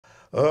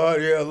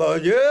горело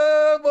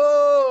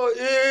небо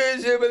и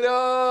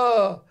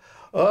земля.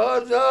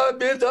 Одна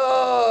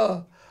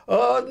беда,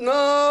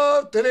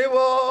 одна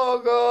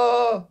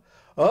тревога,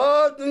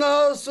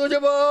 одна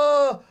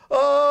судьба,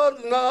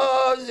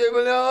 одна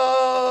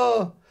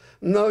земля.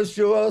 На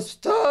всю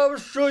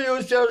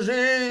оставшуюся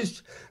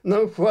жизнь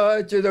нам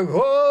хватит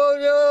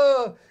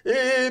горя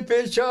и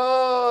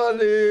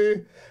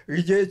печали,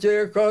 где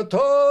те,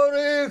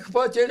 которых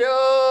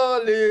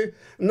потеряли,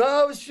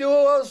 на всю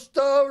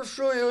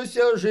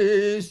оставшуюся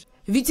жизнь.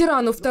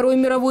 Ветерану Второй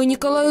мировой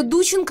Николаю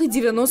Дученко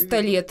 90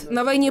 лет.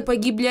 На войне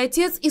погибли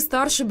отец и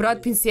старший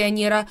брат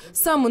пенсионера.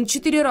 Сам он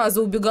 4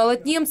 раза убегал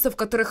от немцев,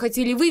 которые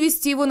хотели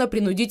вывести его на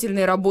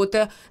принудительные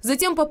работы.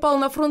 Затем попал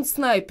на фронт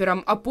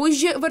снайпером, а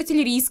позже в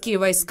артиллерийские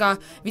войска.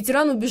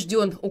 Ветеран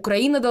убежден,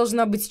 Украина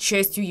должна быть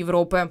частью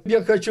Европы.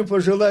 Я хочу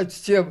пожелать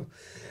всем,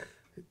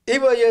 и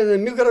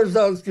военным, и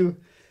гражданским,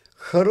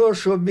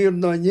 хорошего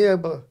мирного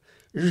неба,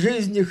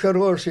 жизни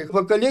хорошей.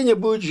 Поколение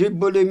будет жить в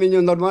более-менее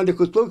нормальных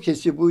условиях,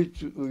 если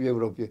будет в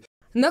Европе.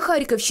 На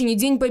Харьковщине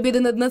День победы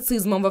над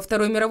нацизмом во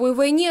Второй мировой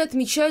войне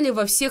отмечали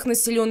во всех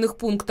населенных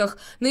пунктах.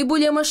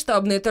 Наиболее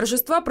масштабные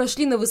торжества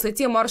прошли на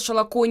высоте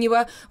маршала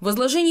Конева. В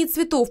возложении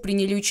цветов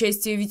приняли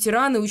участие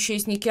ветераны,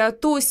 участники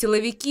АТО,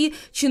 силовики,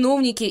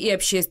 чиновники и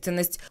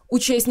общественность.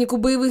 Участнику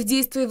боевых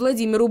действий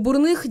Владимиру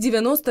Бурных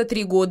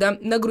 93 года.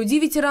 На груди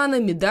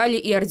ветерана медали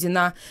и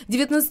ордена.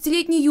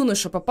 19-летний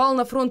юноша попал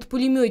на фронт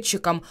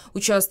пулеметчиком.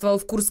 Участвовал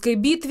в Курской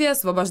битве,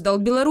 освобождал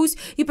Беларусь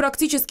и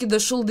практически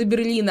дошел до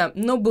Берлина,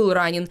 но был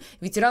ранен.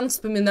 Ветеран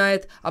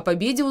вспоминает, о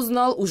победе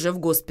узнал уже в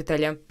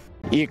госпитале.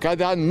 И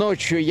когда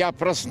ночью я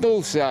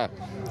проснулся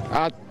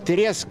от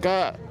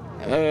треска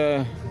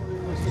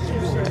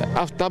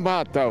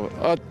автоматов,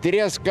 от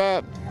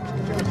треска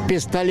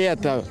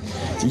пистолетов,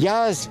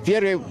 я в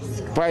первый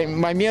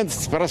момент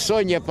с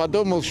просонья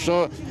подумал,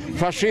 что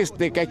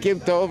фашисты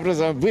каким-то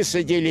образом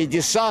высадили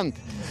десант.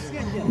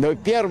 Но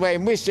первая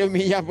мысль у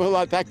меня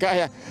была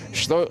такая,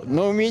 что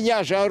ну, у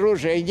меня же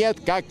оружия нет,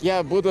 как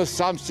я буду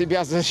сам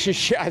себя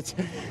защищать.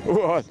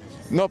 Вот.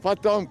 Но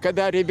потом,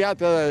 когда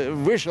ребята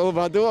вышел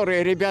во двор,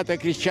 и ребята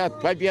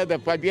кричат «Победа,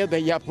 победа!»,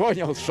 я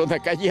понял, что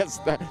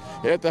наконец-то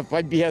это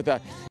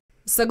победа.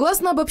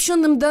 Согласно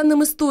обобщенным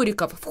данным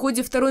историков, в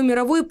ходе Второй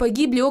мировой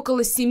погибли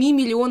около 7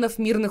 миллионов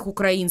мирных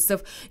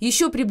украинцев.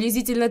 Еще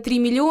приблизительно 3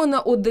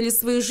 миллиона отдали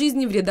свои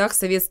жизни в рядах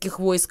советских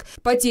войск.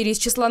 Потери из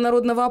числа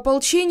народного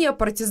ополчения,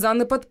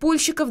 партизан и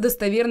подпольщиков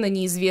достоверно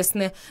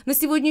неизвестны. На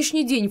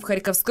сегодняшний день в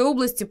Харьковской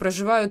области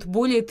проживают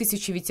более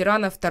 1000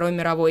 ветеранов Второй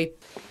мировой.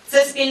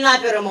 Це спільна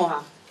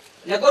перемога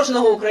для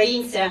кожного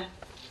українця,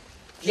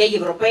 для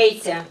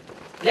європейця,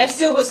 для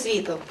всього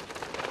світу.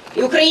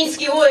 І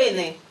українські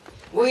воїни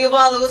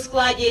воювали у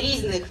складі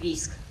різних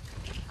військ,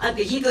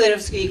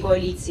 антигітлерівської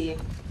коаліції,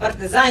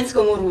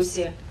 партизанському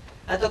русі,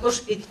 а також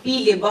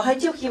підпіллі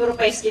багатьох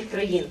європейських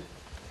країн.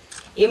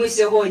 І ми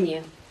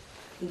сьогодні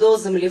до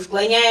землі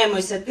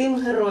вклоняємося тим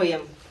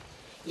героям,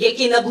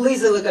 які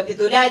наблизили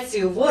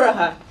капітуляцію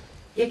ворога,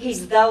 який,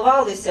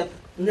 здавалося б,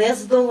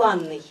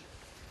 нездоланний.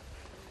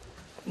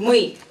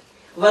 Ми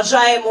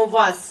вважаємо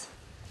вас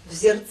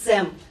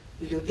взірцем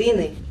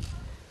людини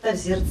та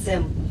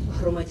взірцем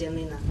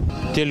громадянина.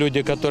 Те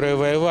люди, которые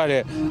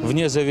воевали,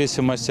 вне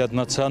зависимости от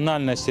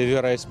национальности,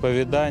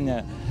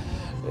 вероисповедания,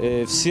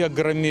 все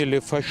громили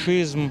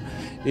фашизм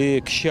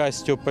и, к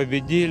счастью,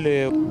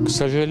 победили. К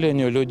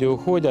сожалению, люди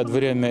уходят,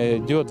 время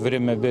идет,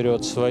 время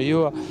берет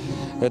свое.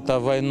 Эта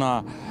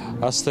война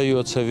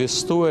остается в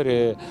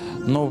истории.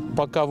 Но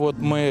пока вот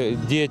мы,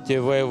 дети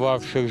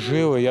воевавших,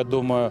 живы, я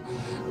думаю,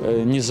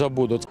 не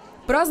забудут.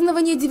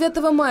 Празднование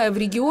 9 мая в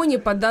регионе,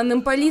 по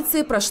данным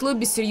полиции, прошло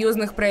без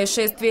серьезных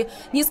происшествий.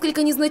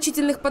 Несколько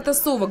незначительных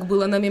потасовок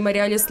было на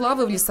мемориале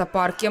славы в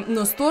лесопарке,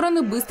 но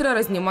стороны быстро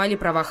разнимали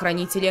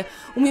правоохранители.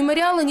 У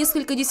мемориала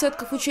несколько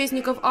десятков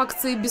участников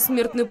акции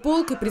 «Бессмертный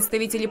полк» и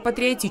представители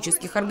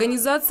патриотических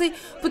организаций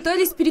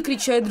пытались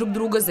перекричать друг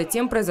друга,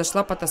 затем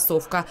произошла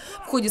потасовка.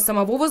 В ходе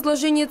самого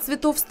возложения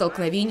цветов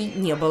столкновений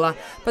не было.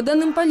 По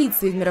данным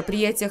полиции, в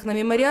мероприятиях на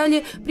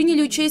мемориале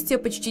приняли участие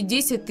почти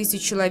 10 000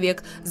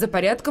 человек. За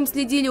порядком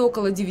следили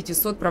около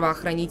 900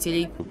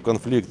 правоохранителей.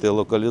 Конфлікти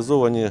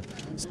локалізовані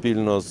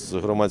спільно з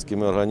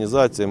громадськими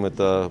організаціями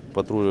та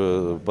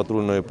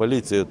патрульною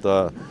поліцією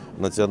та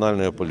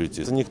національною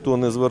поліцією. Ніхто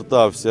не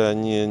звертався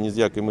ні з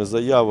якими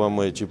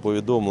заявами чи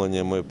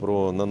повідомленнями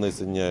про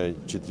нанесення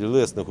чи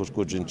тілесних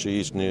ушкоджень,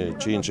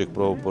 чи інших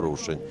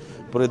правопорушень.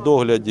 При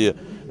догляді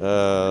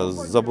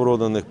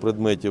заборонених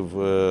предметів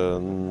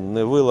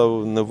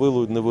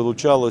не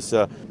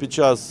вилучалося. Під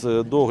час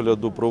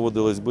догляду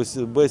проводились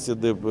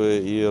бесіди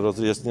і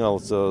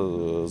роз'яснявся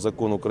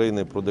закон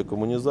України про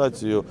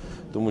декомунізацію,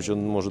 тому що,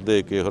 може,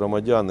 деякі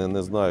громадяни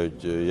не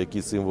знають,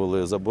 які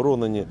символи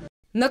заборонені.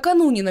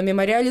 Накануне на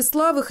мемориале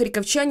славы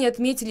харьковчане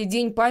отметили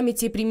День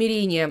памяти и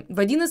примирения. В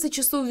 11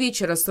 часов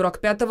вечера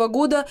 1945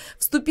 года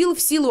вступил в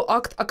силу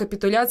акт о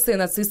капитуляции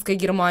нацистской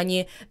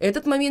Германии.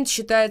 Этот момент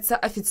считается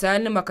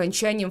официальным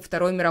окончанием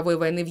Второй мировой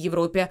войны в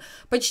Европе.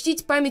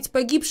 Почтить память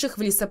погибших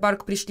в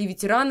лесопарк пришли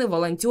ветераны,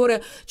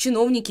 волонтеры,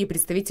 чиновники и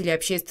представители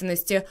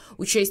общественности.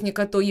 Участник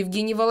АТО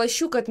Евгений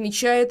Волощук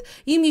отмечает,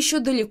 им еще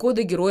далеко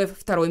до героев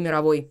Второй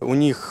мировой. У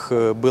них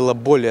была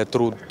более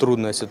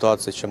трудная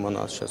ситуация, чем у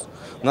нас сейчас.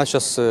 У нас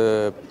сейчас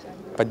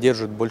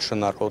поддерживает больше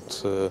народ,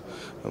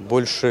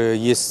 больше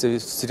есть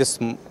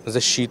средств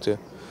защиты.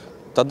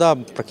 Тогда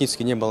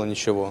практически не было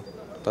ничего.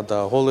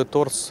 Тогда голый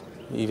торс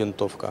и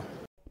винтовка.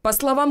 По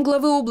словам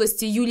главы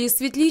области Юлии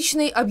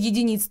Светличной,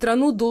 об'єднати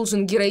страну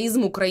должен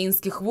героїзм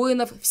українських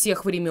воїнів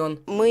всіх времен.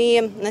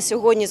 Ми на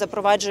сьогодні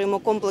запроваджуємо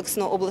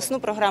комплексну обласну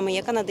програму,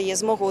 яка надає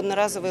змогу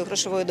одноразової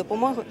грошової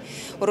допомоги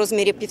у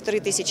розмірі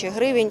 1500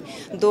 гривень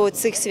до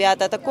цих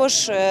свят. А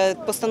також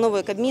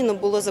постановою Кабміну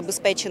було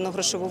забезпечено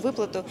грошову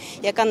виплату,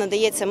 яка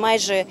надається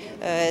майже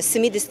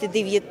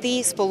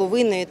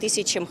 79,5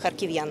 тисячам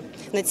харків'ян.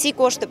 На ці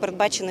кошти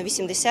передбачено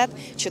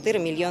 84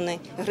 мільйони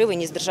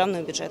гривень із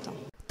державного бюджету.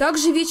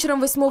 Также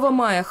вечером 8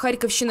 мая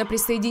Харьковщина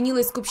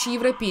присоединилась к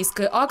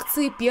общеевропейской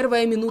акции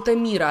 «Первая минута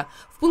мира».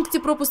 В пункте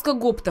пропуска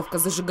Гоптовка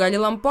зажигали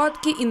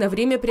лампадки и на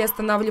время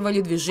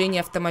приостанавливали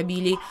движение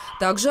автомобилей.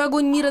 Также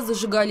огонь мира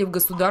зажигали в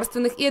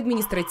государственных и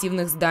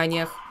административных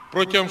зданиях.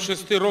 Протягом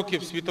 6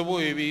 років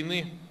світової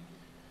війни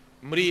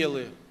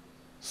мріяли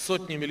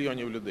сотні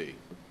мільйонів людей.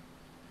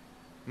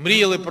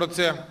 Мріяли про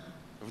це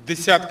в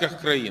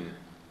десятках країн.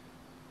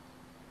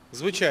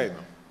 Звичайно,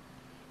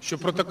 що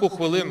про таку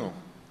хвилину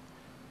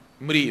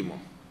мріємо.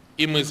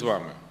 І ми з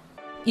вами.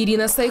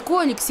 Ирина Сайко,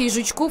 Алексей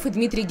Жучков и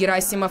Дмитрий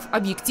Герасимов.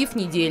 Объектив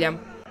недели.